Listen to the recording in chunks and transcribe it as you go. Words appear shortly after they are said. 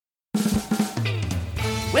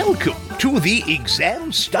Welcome to the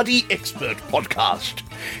Exam Study Expert Podcast,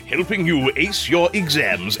 helping you ace your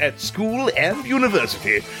exams at school and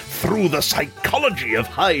university through the psychology of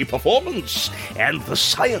high performance and the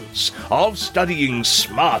science of studying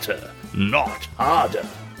smarter, not harder.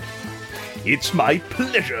 It's my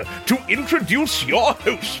pleasure to introduce your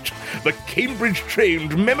host, the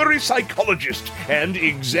Cambridge-trained memory psychologist and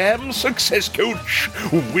exam success coach,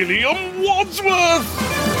 William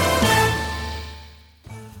Wadsworth.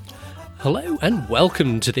 Hello and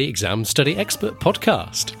welcome to the Exam Study Expert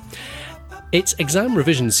Podcast. It's exam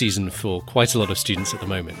revision season for quite a lot of students at the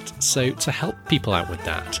moment, so to help people out with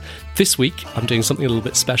that, this week I'm doing something a little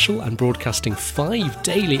bit special and broadcasting 5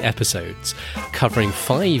 daily episodes covering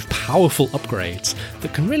 5 powerful upgrades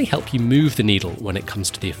that can really help you move the needle when it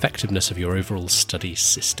comes to the effectiveness of your overall study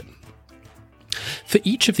system. For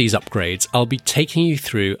each of these upgrades, I'll be taking you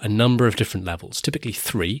through a number of different levels, typically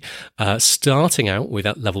 3, starting out with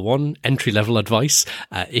level 1, entry-level advice,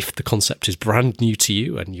 if the concept is brand new to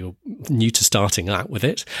you and you're new to starting out with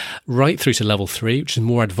it, right through to level 3, which is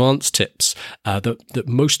more advanced tips that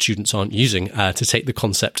most students aren't using to take the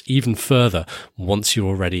concept even further once you're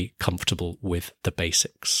already comfortable with the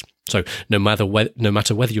basics. So no matter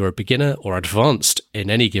whether you're a beginner or advanced in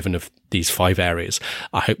any given of these 5 areas,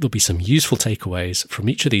 I hope there'll be some useful takeaways from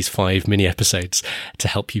each of these 5 mini episodes to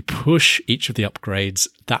help you push each of the upgrades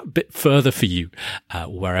that bit further for you,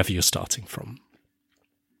 wherever you're starting from.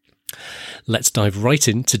 Let's dive right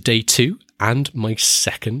into day 2 and my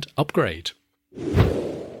second upgrade.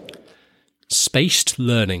 Spaced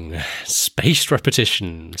learning, spaced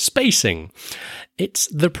repetition, spacing. It's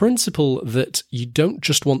the principle that you don't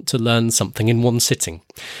just want to learn something in one sitting.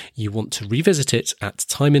 You want to revisit it at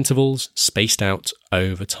time intervals spaced out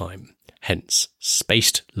over time. Hence,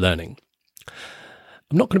 spaced learning.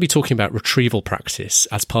 I'm not going to be talking about retrieval practice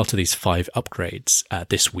as part of these 5 upgrades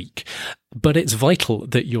this week, but it's vital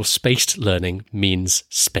that your spaced learning means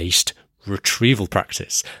spaced retrieval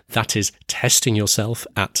practice. That is testing yourself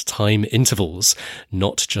at time intervals,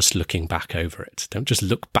 not just looking back over it. Don't just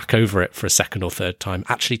look back over it for a second or third time.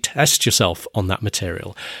 Actually test yourself on that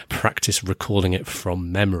material. Practice recalling it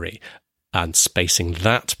from memory and spacing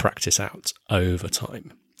that practice out over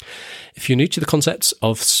time. If you're new to the concepts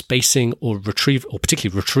of spacing or particularly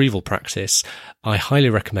retrieval practice, I highly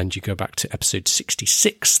recommend you go back to episode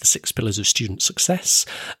 66, The 6 Pillars of Student Success,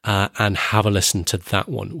 and have a listen to that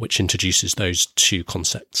one, which introduces those 2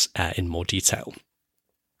 concepts in more detail.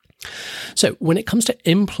 So when it comes to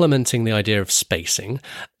implementing the idea of spacing,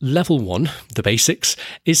 level 1, the basics,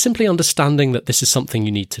 is simply understanding that this is something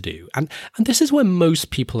you need to do. And this is where most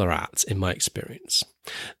people are at, in my experience.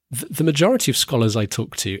 The majority of scholars I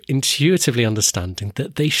talk to intuitively understanding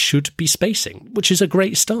that they should be spacing, which is a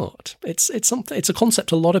great start. It's a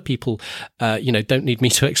concept a lot of people, don't need me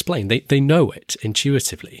to explain. They know it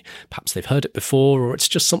intuitively. Perhaps they've heard it before, or it's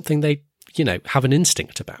just something they have an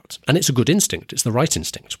instinct about. And it's a good instinct. It's the right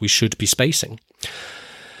instinct. We should be spacing.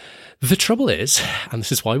 The trouble is, and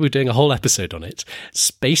this is why we're doing a whole episode on it,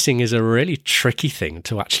 spacing is a really tricky thing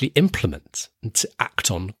to actually implement and to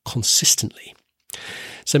act on consistently.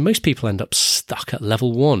 So most people end up stuck at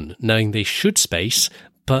level 1, knowing they should space,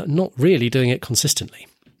 but not really doing it consistently.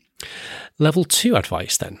 Level 2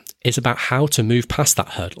 advice, then, is about how to move past that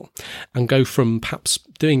hurdle and go from perhaps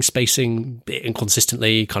doing spacing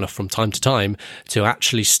inconsistently, kind of from time to time, to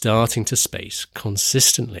actually starting to space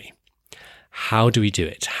consistently. How do we do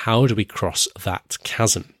it? How do we cross that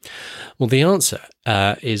chasm? Well, the answer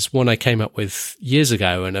is one I came up with years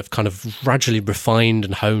ago and have kind of gradually refined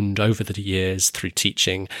and honed over the years through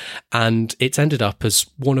teaching. And it's ended up as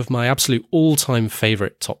one of my absolute all-time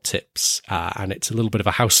favourite top tips. And it's a little bit of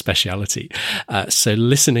a house speciality. So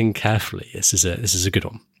listening carefully, this is a good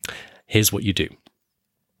one. Here's what you do.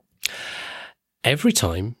 Every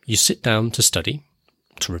time you sit down to study,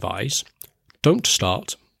 to revise, don't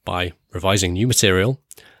start by revising new material.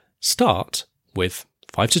 Start with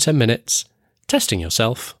 5 to 10 minutes testing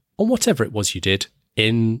yourself on whatever it was you did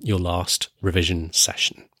in your last revision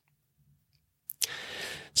session.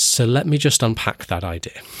 So let me just unpack that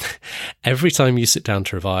idea. Every time you sit down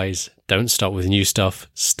to revise, don't start with new stuff.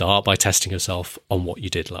 Start by testing yourself on what you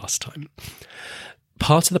did last time.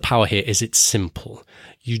 Part of the power here is it's simple.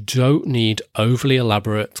 You don't need overly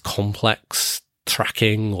elaborate, complex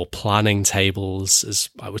tracking or planning tables. As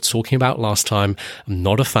I was talking about last time, I'm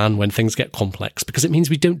not a fan when things get complex because it means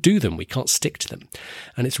we don't do them. We can't stick to them.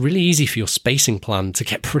 And it's really easy for your spacing plan to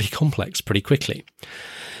get pretty complex pretty quickly.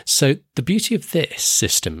 So the beauty of this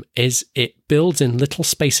system is it builds in little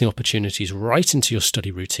spacing opportunities right into your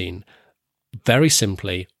study routine Very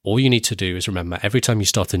simply, all you need to do is remember every time you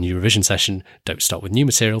start a new revision session, don't start with new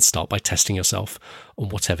material, start by testing yourself on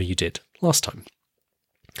whatever you did last time.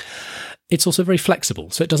 It's also very flexible,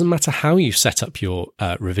 so it doesn't matter how you set up your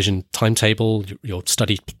revision timetable, your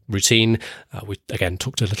study routine. We, again,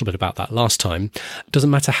 talked a little bit about that last time. It doesn't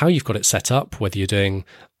matter how you've got it set up, whether you're doing,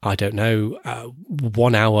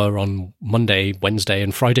 1 hour on Monday, Wednesday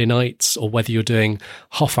and Friday nights, or whether you're doing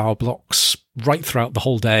half-hour blocks right throughout the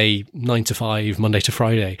whole day, 9 to 5, Monday to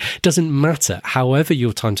Friday. It doesn't matter. However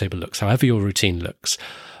your timetable looks, however your routine looks,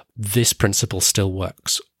 this principle still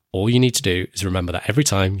works. All you need to do is remember that every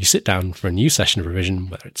time you sit down for a new session of revision,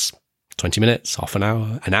 whether it's 20 minutes, half an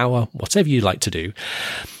hour, whatever you like to do,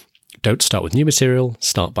 don't start with new material.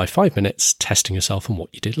 Start by 5 minutes testing yourself on what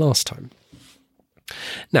you did last time.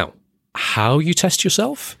 Now, how you test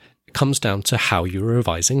yourself comes down to how you were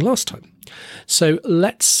revising last time. So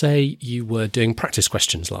let's say you were doing practice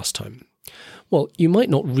questions last time. Well, you might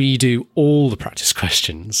not redo all the practice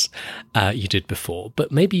questions you did before,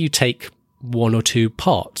 but maybe you take one or two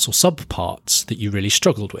parts or sub-parts that you really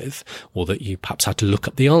struggled with, or that you perhaps had to look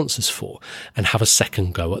up the answers for, and have a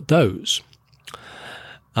second go at those.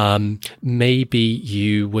 Maybe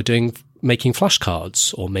you were making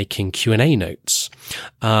flashcards or making Q&A notes.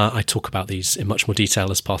 I talk about these in much more detail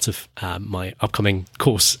as part of my upcoming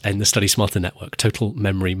course in the Study Smarter Network, Total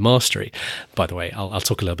Memory Mastery. By the way, I'll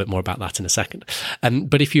talk a little bit more about that in a second.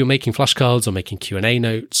 But if you were making flashcards or making Q&A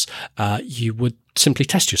notes, you would simply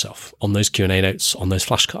test yourself on those Q&A notes, on those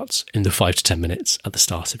flashcards, in the 5 to 10 minutes at the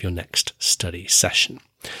start of your next study session.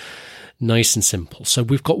 Nice and simple. So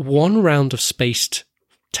we've got one round of spaced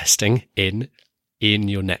testing in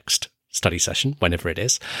your next study session, whenever it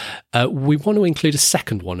is. We want to include a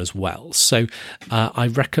second one as well. So I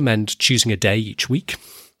recommend choosing a day each week.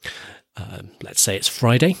 Let's say it's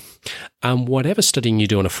Friday. And whatever studying you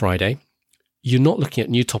do on a Friday, you're not looking at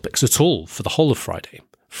new topics at all for the whole of Friday.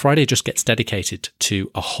 Friday just gets dedicated to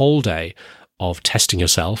a whole day of testing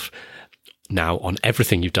yourself now on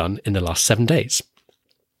everything you've done in the last 7 days.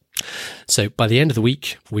 So by the end of the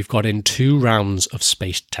week, we've got in 2 rounds of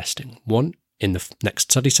spaced testing. One in the next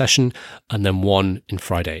study session, and then one in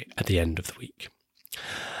Friday at the end of the week.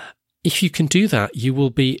 If you can do that, you will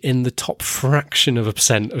be in the top fraction of a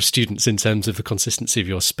percent of students in terms of the consistency of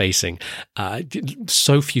your spacing.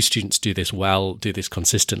 So few students do this well, do this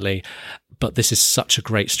consistently, but this is such a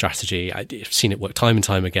great strategy. I've seen it work time and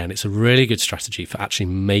time again. It's a really good strategy for actually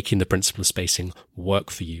making the principle of spacing work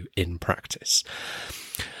for you in practice.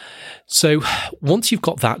 So once you've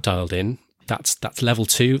got that dialed in, that's level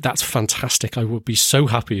 2. That's fantastic. I would be so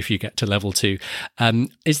happy if you get to level 2.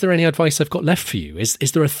 Is there any advice I've got left for you? Is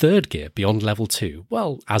there a third gear beyond level 2?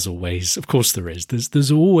 Well, as always, of course there is.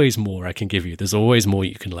 There's always more I can give you. There's always more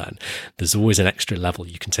you can learn. There's always an extra level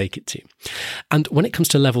you can take it to. And when it comes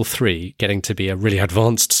to level 3, getting to be a really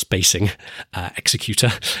advanced spacing executor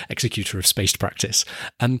of spaced practice,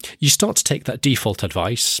 you start to take that default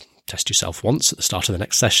advice, test yourself once at the start of the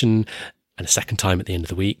next session and a second time at the end of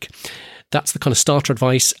the week. That's the kind of starter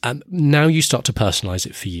advice. Now you start to personalize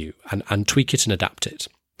it for you and tweak it and adapt it.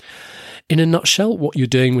 In a nutshell, what you're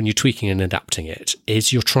doing when you're tweaking and adapting it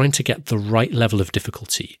is you're trying to get the right level of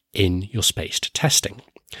difficulty in your spaced testing.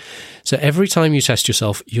 So every time you test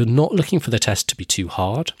yourself, you're not looking for the test to be too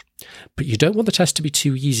hard, but you don't want the test to be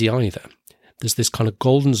too easy either. There's this kind of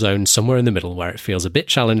golden zone somewhere in the middle where it feels a bit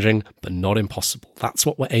challenging, but not impossible. That's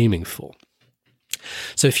what we're aiming for.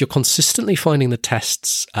 So if you're consistently finding the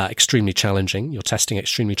tests extremely challenging, your testing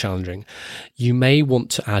extremely challenging, you may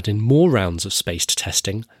want to add in more rounds of spaced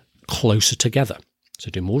testing closer together.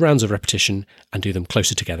 So do more rounds of repetition and do them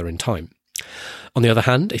closer together in time. On the other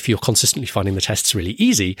hand, if you're consistently finding the tests really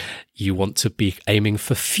easy, you want to be aiming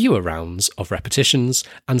for fewer rounds of repetitions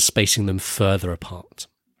and spacing them further apart.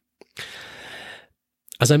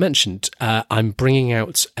 As I mentioned, I'm bringing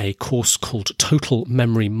out a course called Total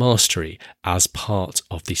Memory Mastery as part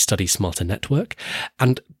of the Study Smarter Network.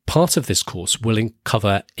 And part of this course will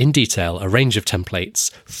cover in detail a range of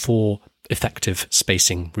templates for effective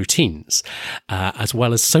spacing routines, as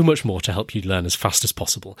well as so much more to help you learn as fast as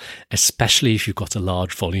possible, especially if you've got a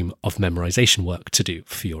large volume of memorization work to do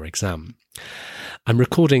for your exam. I'm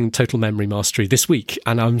recording Total Memory Mastery this week,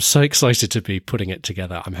 and I'm so excited to be putting it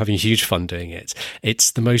together. I'm having huge fun doing it.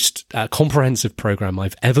 It's the most comprehensive program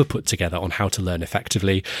I've ever put together on how to learn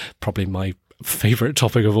effectively, probably my favorite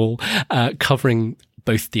topic of all, covering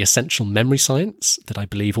both the essential memory science that I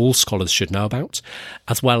believe all scholars should know about,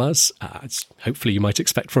 as well as hopefully you might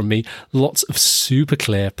expect from me, lots of super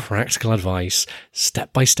clear practical advice,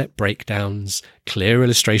 step-by-step breakdowns, clear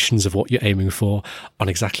illustrations of what you're aiming for on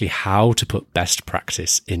exactly how to put best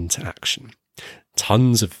practice into action.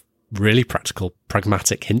 tons of really practical,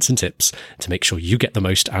 pragmatic hints and tips to make sure you get the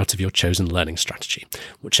most out of your chosen learning strategy,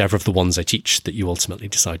 whichever of the ones I teach that you ultimately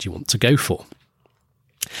decide you want to go for.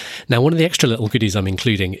 Now, one of the extra little goodies I'm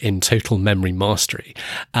including in Total Memory Mastery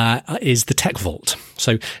is the Tech Vault.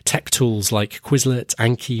 So tech tools like Quizlet,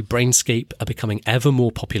 Anki, Brainscape are becoming ever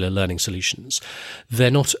more popular learning solutions.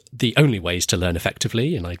 They're not the only ways to learn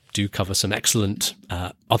effectively, and I do cover some excellent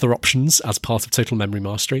other options as part of Total Memory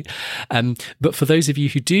Mastery. But for those of you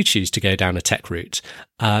who do choose to go down a tech route,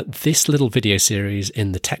 this little video series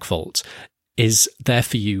in the Tech Vault is there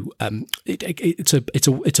for you. It's a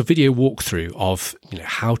video walkthrough of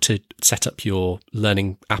how to set up your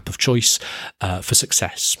learning app of choice for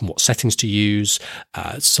success, what settings to use,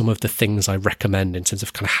 some of the things I recommend in terms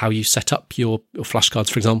of kind of how you set up your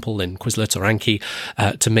flashcards, for example, in Quizlet or Anki,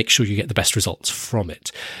 to make sure you get the best results from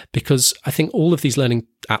it. Because I think all of these learning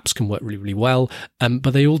apps can work really, really well,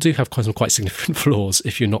 but they all do have some quite significant flaws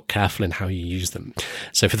if you're not careful in how you use them.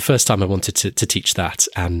 So for the first time, I wanted to teach that,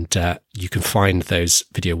 and you can find those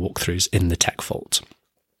video walkthroughs in the Tech Vault.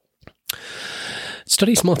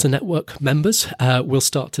 Study Smarter Network members will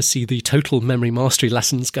start to see the Total Memory Mastery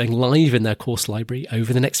lessons going live in their course library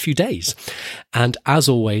over the next few days. And as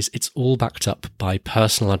always, it's all backed up by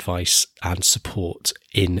personal advice and support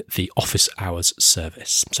in the office hours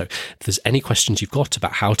service. So if there's any questions you've got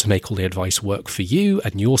about how to make all the advice work for you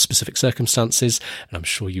and your specific circumstances, and I'm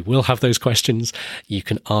sure you will have those questions, you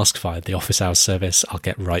can ask via the office hours service. I'll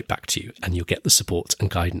get right back to you and you'll get the support and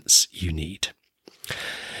guidance you need.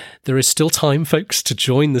 There is still time, folks, to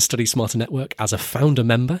join the Study Smarter Network as a founder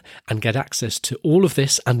member and get access to all of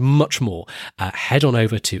this and much more. Head on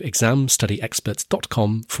over to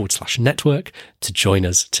examstudyexperts.com/network to join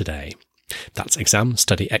us today. That's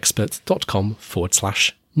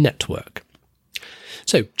examstudyexperts.com/network.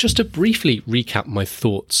 So just to briefly recap my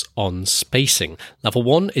thoughts on spacing. Level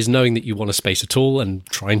 1 is knowing that you want to space at all and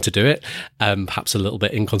trying to do it, perhaps a little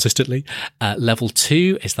bit inconsistently. Level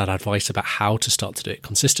 2 is that advice about how to start to do it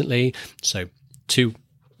consistently. So 2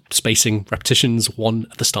 spacing repetitions, 1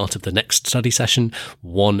 at the start of the next study session,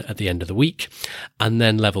 1 at the end of the week. And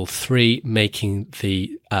then level 3, making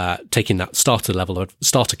the taking that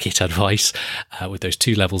starter kit advice with those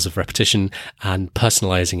 2 levels of repetition and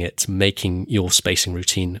personalizing it, making your spacing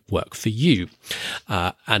routine work for you.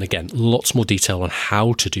 And again, lots more detail on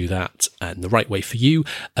how to do that and the right way for you,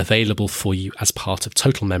 available for you as part of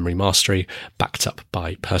Total Memory Mastery, backed up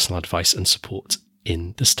by personal advice and support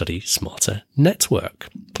in the Study Smarter Network.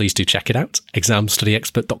 Please do check it out,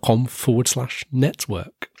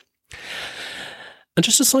 examstudyexpert.com/network. And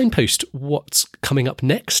just a signpost, what's coming up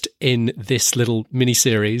next in this little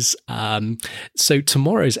mini-series. So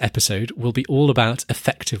tomorrow's episode will be all about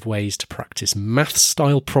effective ways to practice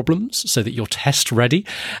math-style problems so that you're test-ready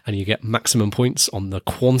and you get maximum points on the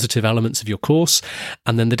quantitative elements of your course.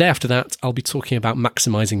 And then the day after that, I'll be talking about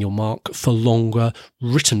maximising your mark for longer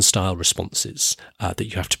written-style responses that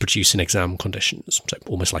you have to produce in exam conditions. So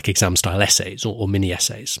almost like exam-style essays or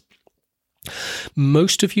mini-essays.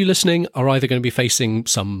 Most of you listening are either going to be facing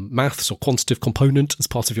some maths or quantitative component as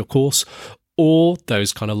part of your course, or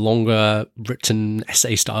those kind of longer written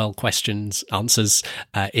essay style questions, answers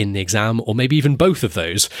in the exam, or maybe even both of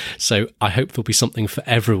those. So I hope there'll be something for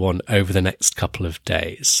everyone over the next couple of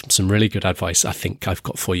days. Some really good advice I think I've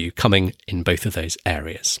got for you coming in both of those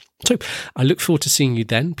areas. So I look forward to seeing you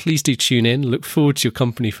then. Please do tune in. Look forward to your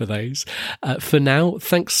company for those. For now,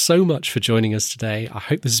 thanks so much for joining us today. I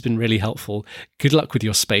hope this has been really helpful. Good luck with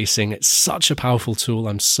your spacing. It's such a powerful tool.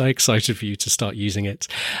 I'm so excited for you to start using it.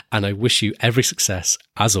 And I wish you every success,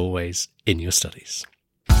 as always, in your studies.